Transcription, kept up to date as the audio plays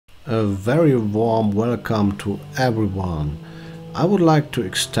A very warm welcome to everyone. I would like to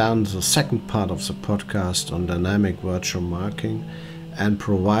extend the second part of the podcast on dynamic virtual marking and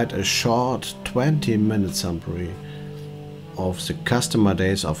provide a short 20-minute summary of the customer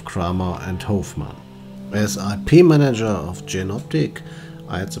days of Kramer&Hofmann. As IP manager of Jenoptik,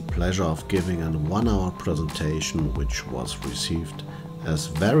 I had the pleasure of giving a 1-hour presentation which was received as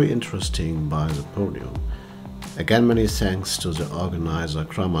very interesting by the podium. Again, many thanks to the organizer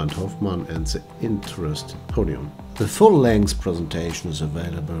Kramer&Hofmann and the interested podium. The full-length presentation is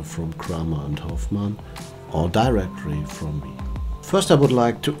available from Kramer&Hofmann or directly from me. First, I would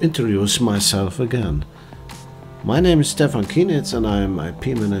like to introduce myself again. My name is Stefan Kienitz and I am IP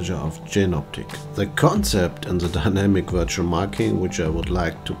manager of Jenoptik. The concept in the dynamic virtual marking, which I would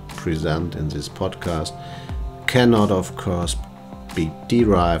like to present in this podcast, cannot of course be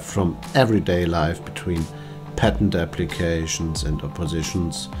derived from everyday life between patent applications and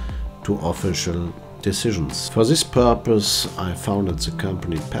oppositions to official decisions. For this purpose, I founded the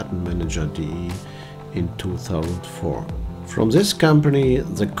company Patentmanager.de in 2004. From this company,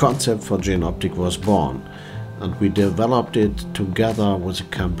 the concept for Jenoptik was born, and we developed it together with the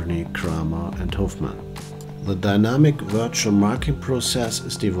company Kramer&Hofmann. The dynamic virtual marking process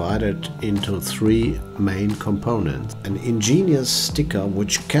is divided into 3 main components. An ingenious sticker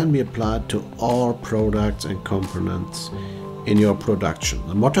which can be applied to all products and components in your production.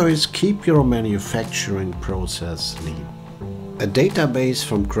 The motto is keep your manufacturing process lean. A database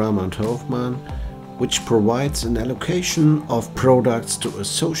from Kramer&Hofmann which provides an allocation of products to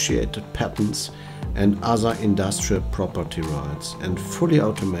associated patents and other industrial property rights and fully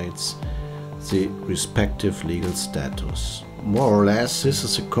automates the respective legal status. More or less, this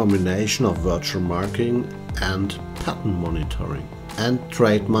is a combination of virtual marking and patent monitoring and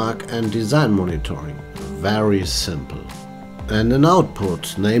trademark and design monitoring. Very simple. And an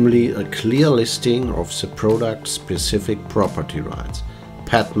output, namely a clear listing of the product-specific property rights,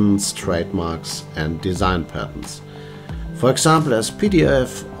 patents, trademarks and design patents. For example, as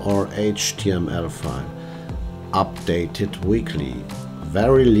PDF or HTML file, updated weekly.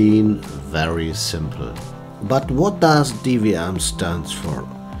 Very lean, very simple. But what does DVM stands for?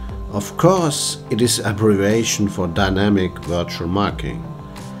 Of course, it is abbreviation for dynamic virtual marking.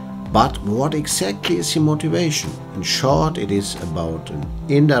 But what exactly is the motivation? In short, it is about an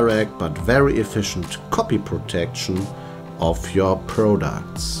indirect but very efficient copy protection of your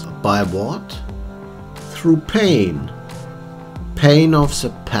products. By what? Through pain. Pain of the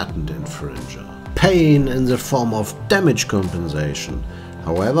patent infringer. Pain in the form of damage compensation.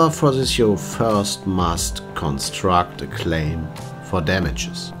 However, for this you first must construct a claim for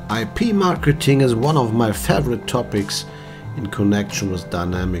damages. IP marketing is one of my favorite topics in connection with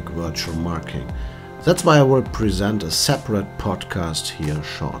dynamic virtual marking. That's why I will present a separate podcast here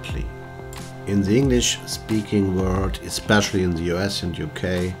shortly. In the English-speaking world, especially in the US and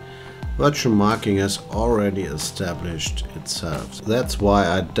UK, virtual marking has already established itself. That's why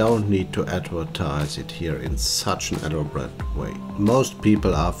I don't need to advertise it here in such an elaborate way. Most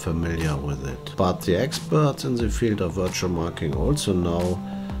people are familiar with it. But the experts in the field of virtual marking also know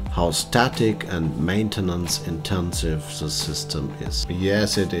how static and maintenance intensive the system is.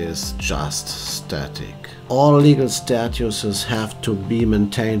 Yes, it is just static. All legal statuses have to be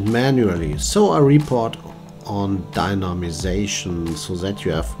maintained manually, so I report on dynamization so that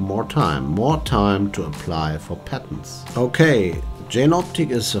you have more time to apply for patents. Okay,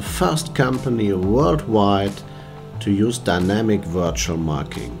 Jenoptik is the first company worldwide to use dynamic virtual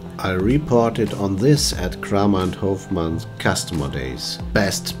marking. I reported on this at Kramer&Hofmann's customer days.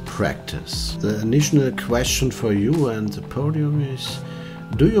 Best practice. The initial question for you and the podium is: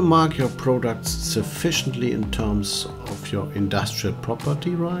 do you mark your products sufficiently in terms of your industrial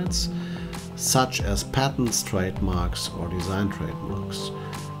property rights, such as patents, trademarks or design trademarks?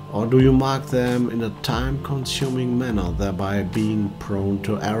 Or do you mark them in a time-consuming manner, thereby being prone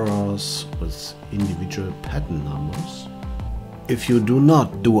to errors with individual patent numbers? If you do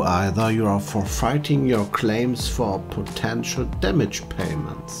not do either, you are forfeiting your claims for potential damage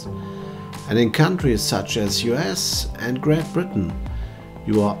payments. And in countries such as US and Great Britain,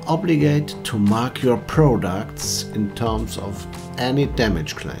 you are obligated to mark your products in terms of any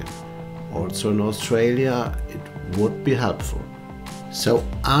damage claim. Also in Australia, it would be helpful. So,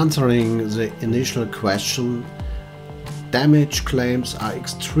 answering the initial question, damage claims are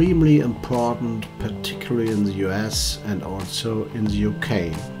extremely important, particularly in the US and also in the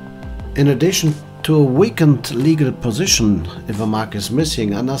UK. In addition to a weakened legal position, if a mark is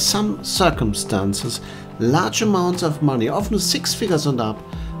missing, under some circumstances, large amounts of money, often 6 figures and up,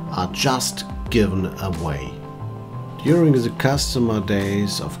 are just given away. During the customer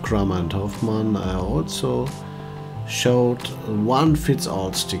days of Kramer&Hofmann, I also showed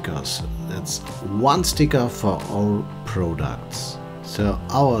one-fits-all stickers. That's one sticker for all products. So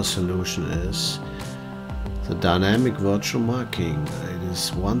our solution is the dynamic virtual marking. It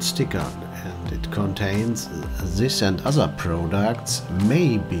is one sticker and it contains this and other products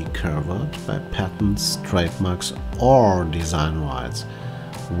may be covered by patents, trademarks or design rights.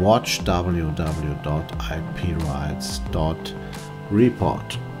 Watch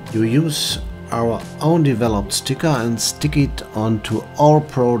www.iprights.report. You use our own developed sticker and stick it onto all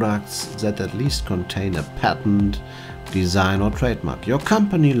products that at least contain a patent, design or trademark. Your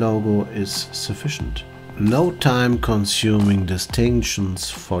company logo is sufficient. No time-consuming distinctions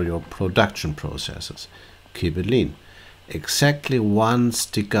for your production processes. Keep it lean. Exactly one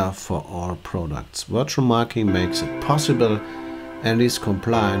sticker for all products. Virtual marking makes it possible and is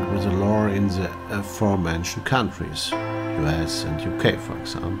compliant with the law in the aforementioned countries, US and UK for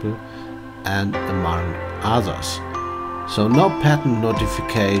example, and among others. So no patent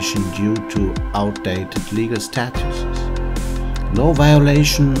notification due to outdated legal statuses. No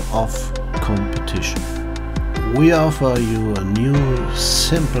violation of competition. We offer you a new,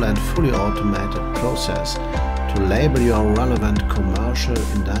 simple and fully automated process to label your relevant commercial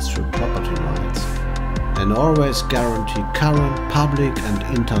industrial property rights and always guarantee current public and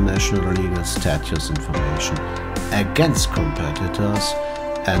international legal status information against competitors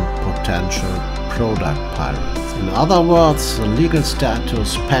and potential product pirates. In other words, the legal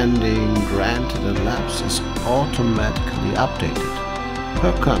status pending, granted and lapsed is automatically updated.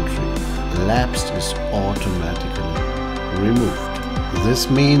 Per country, lapsed is automatically removed. This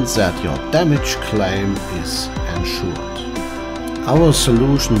means that your damage claim is ensured. Our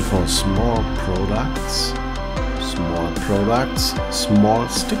solution for small products, small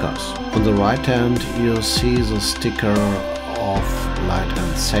stickers. On the right hand you see the sticker of light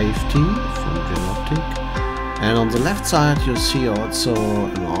and safety from Jenoptik, and on the left side you see also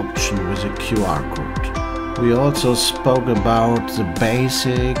an option with a QR code. We also spoke about the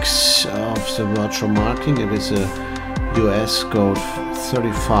basics of the virtual marking. It is a US code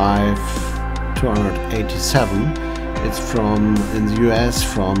 35287. It's from in the US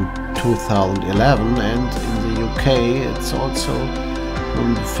from 2011, and in the UK it's also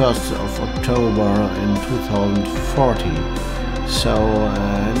on the 1st of October in 2040. So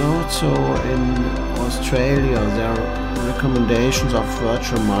and also in Australia there are recommendations of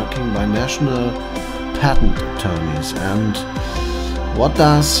virtual marking by national patent attorneys. And what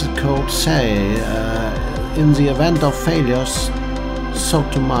does the code say? In the event of failures so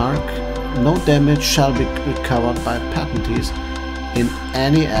to mark, no damage shall be recovered by patentees in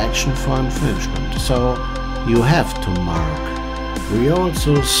any action for infringement. So you have to mark. We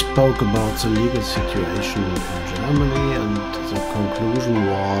also spoke about the legal situation in Germany, and the conclusion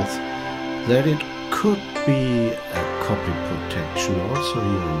was that it could be a copy protection also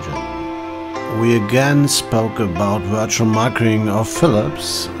here in Germany. We again spoke about virtual marking of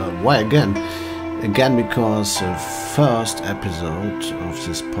Philips. Why again? Again because the first episode of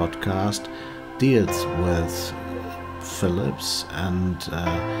this podcast deals with Philips, and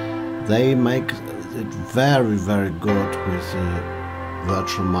they make it very, very good with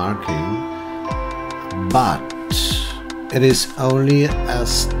virtual marking, but it is only a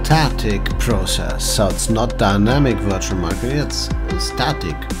static process, so it's not dynamic virtual marking, it's a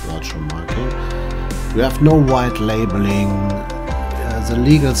static virtual marking. We have no white labeling. The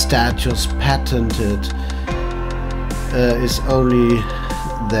legal status patented is only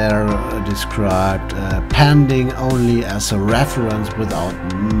there described, pending only as a reference without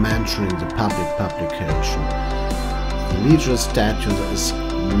mentioning the public publication. The legal status is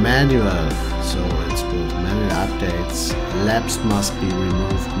manual, so it's with manual updates. Lapsed must be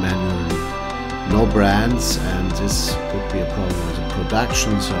removed manually. No brands, and this could be a problem with the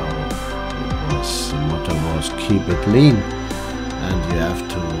production, so the motto was keep it lean. And you have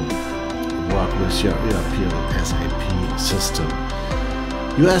to work with your ERP or SAP system.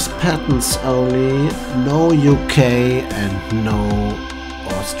 US patents only, no UK and no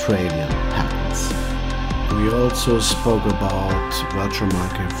Australian patents. We also spoke about virtual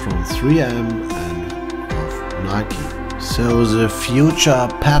marking from 3M and of Nike. So the future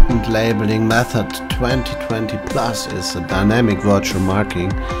patent labeling method 2020 plus is a dynamic virtual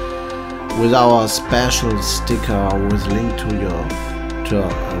marking with our special sticker with link to your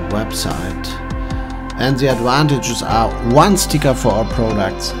website. And the advantages are one sticker for all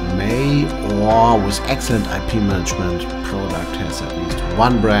products may, or with excellent IP management, product has at least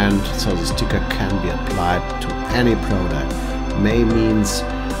one brand, so the sticker can be applied to any product. May means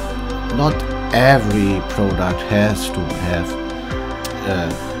not every product has to have a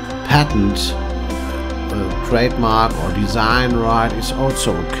patent, trademark or design right is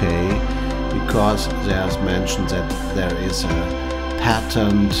also okay, because there's mentioned that there is a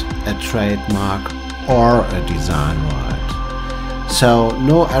patent, a trademark or a design right. So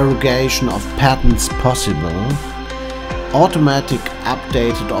no aggregation of patents possible. Automatic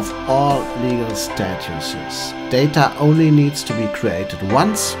updated of all legal statuses. Data only needs to be created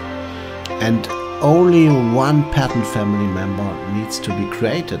once, and only one patent family member needs to be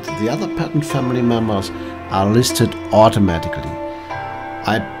created. The other patent family members are listed automatically.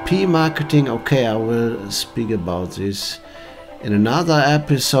 IP marketing, okay, I will speak about this in another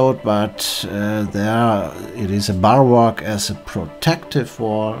episode, but it is a bulwark as a protective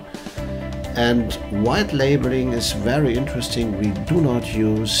wall. And white labeling is very interesting. We do not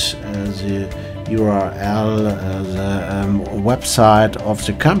use the URL, the website of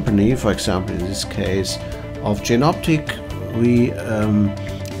the company. For example, in this case of Jenoptik, we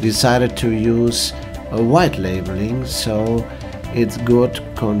decided to use a white labeling, so it's good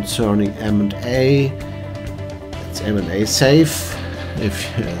concerning M&A. It's M&A safe if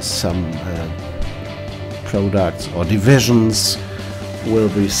some products or divisions will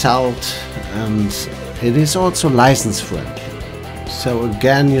be sold, and it is also license friendly. So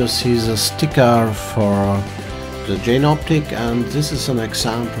again, you see the sticker for the Jenoptik, and this is an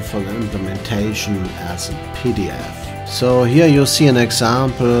example for the implementation as a PDF. So here you see an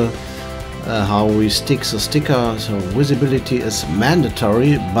example how we stick the sticker. So visibility is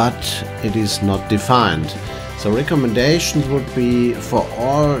mandatory, but it is not defined. So recommendations would be for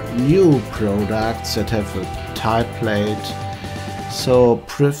all new products that have a type plate, so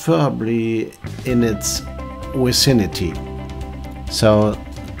preferably in its vicinity, so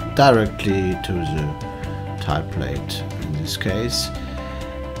directly to the type plate in this case,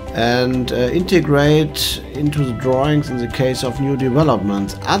 and integrate into the drawings in the case of new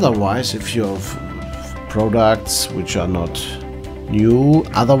developments. Otherwise, if you have products which are not new,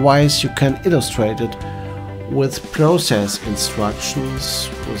 otherwise you can illustrate it with process instructions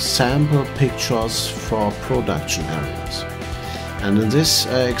with sample pictures for production areas. And in this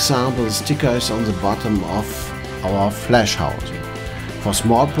example, the sticker is on the bottom of our flash housing. For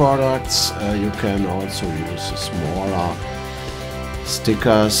small products, you can also use smaller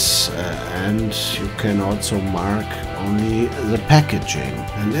stickers, and you can also mark only the packaging.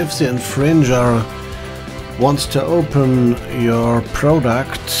 And if the infringer wants to open your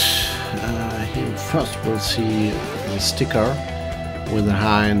product, he first will see the sticker with a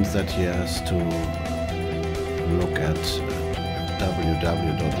hint that he has to look at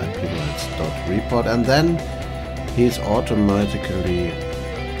www.iprights.report, and then he's automatically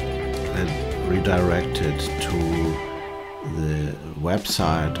redirected to the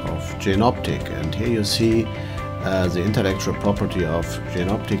website of Jenoptik. And here you see the intellectual property of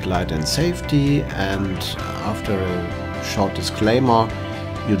Jenoptik Light and Safety, and after a short disclaimer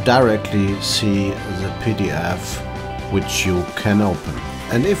you directly see the PDF which you can open.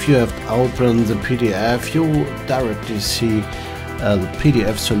 And if you have opened the PDF, you directly see the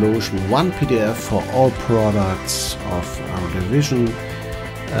PDF solution, one PDF for all products of our division,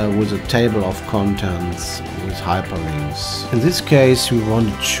 with a table of contents with hyperlinks. In this case, we want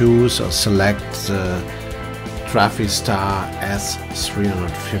to choose or select the Trafistar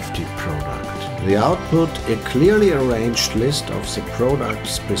S350 product. The output, a clearly arranged list of the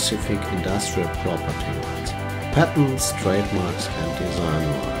product-specific industrial property rights, patents, trademarks and design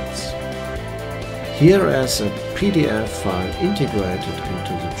rights. Here as a PDF file integrated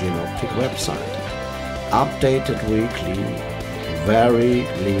into the Jenoptik website. Updated weekly, very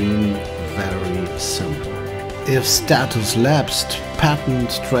lean, very simple. If status lapsed,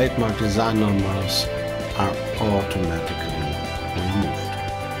 patent, trademark, design numbers are automatically removed.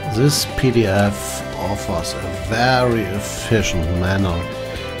 This PDF offers a very efficient manner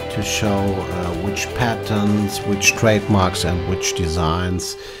to show which patents, which trademarks and which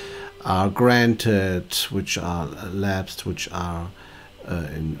designs are granted, which are lapsed, which are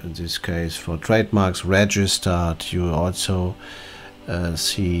in this case for trademarks registered. You also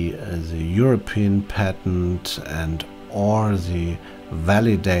see the European patent and or the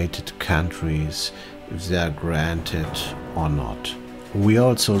validated countries, if they are granted or not. We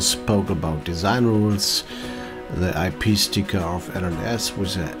also spoke about design rules, the IP sticker of L&S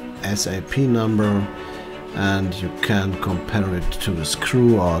with a SAP number, and you can compare it to a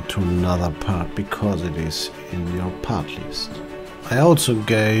screw or to another part because it is in your part list. I also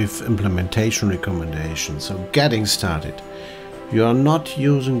gave implementation recommendations. So getting started, you are not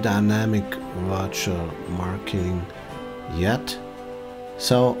using dynamic virtual marking yet,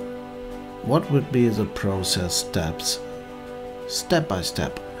 so what would be the process steps? Step by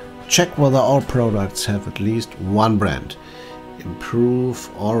step. Check whether all products have at least one brand. Improve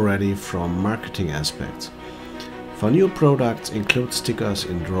already from marketing aspects. For new products, include stickers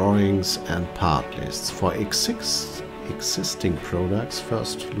in drawings and part lists. For existing products,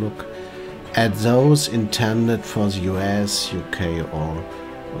 first look at those intended for the US, UK or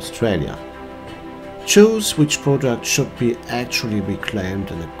Australia. Choose which product should actually be claimed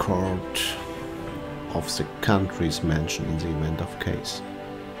in the court of the countries mentioned in the event of case.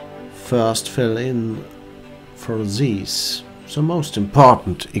 First fill in for these, the most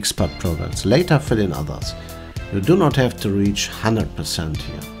important expert products. Later fill in others. You do not have to reach 100%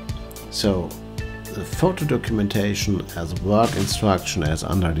 here. So the photo documentation as work instruction as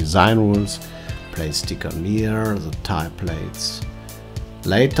under design rules. Place sticker near the type plates.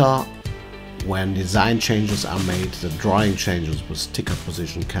 Later, when design changes are made, the drawing changes with sticker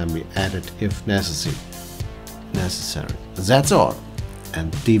position can be added if necessary. That's all.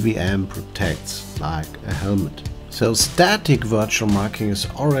 And DVM protects like a helmet. So static virtual marking is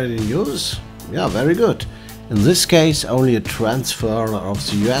already in use? Yeah, very good. In this case, only a transfer of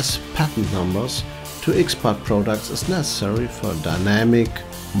the US patent numbers to expert products is necessary for dynamic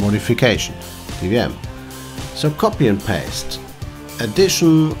modification, DVM. So copy and paste.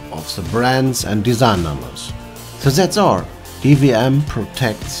 Addition of the brands and design numbers. So that's all. DVM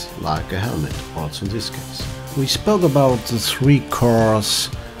protects like a helmet, also in this case. We spoke about the three cores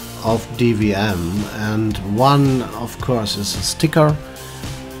of DVM, and one of course is a sticker,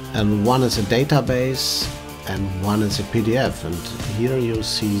 and one is a database, and one is a PDF. And here you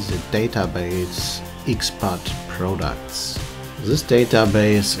see the database expert products. This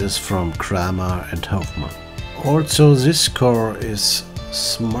database is from Kramer&Hofmann. Also, this core is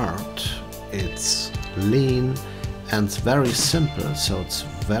smart, it's lean and very simple, so it's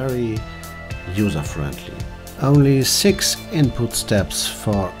very user-friendly. Only 6 input steps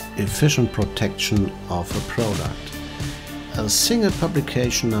for efficient protection of a product. A single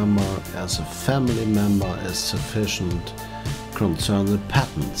publication number as a family member is sufficient concerning the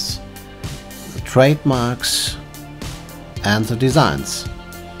patents, the trademarks and the designs.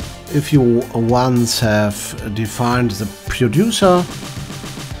 If you once have defined the producer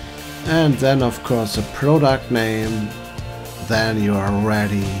and then of course the product name, then you are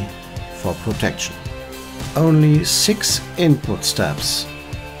ready for protection. Only 6 input steps.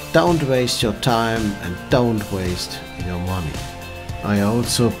 Don't waste your time and don't waste your money. I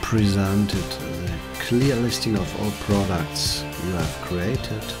also presented the clear listing of all products you have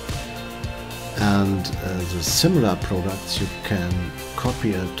created, and the similar products you can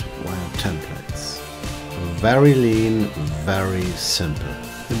copy it via templates. Very lean, very simple.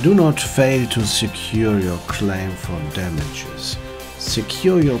 Do not fail to secure your claim for damages.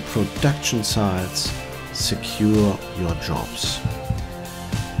 Secure your production sites, secure your jobs.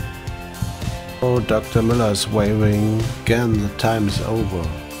 Oh, Dr. Müller is waving. Again, the time is over.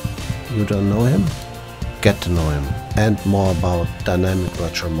 You don't know him? Get to know him. And more about dynamic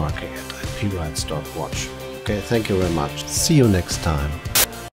virtual marking at iprights.watch. Okay, thank you very much. See you next time.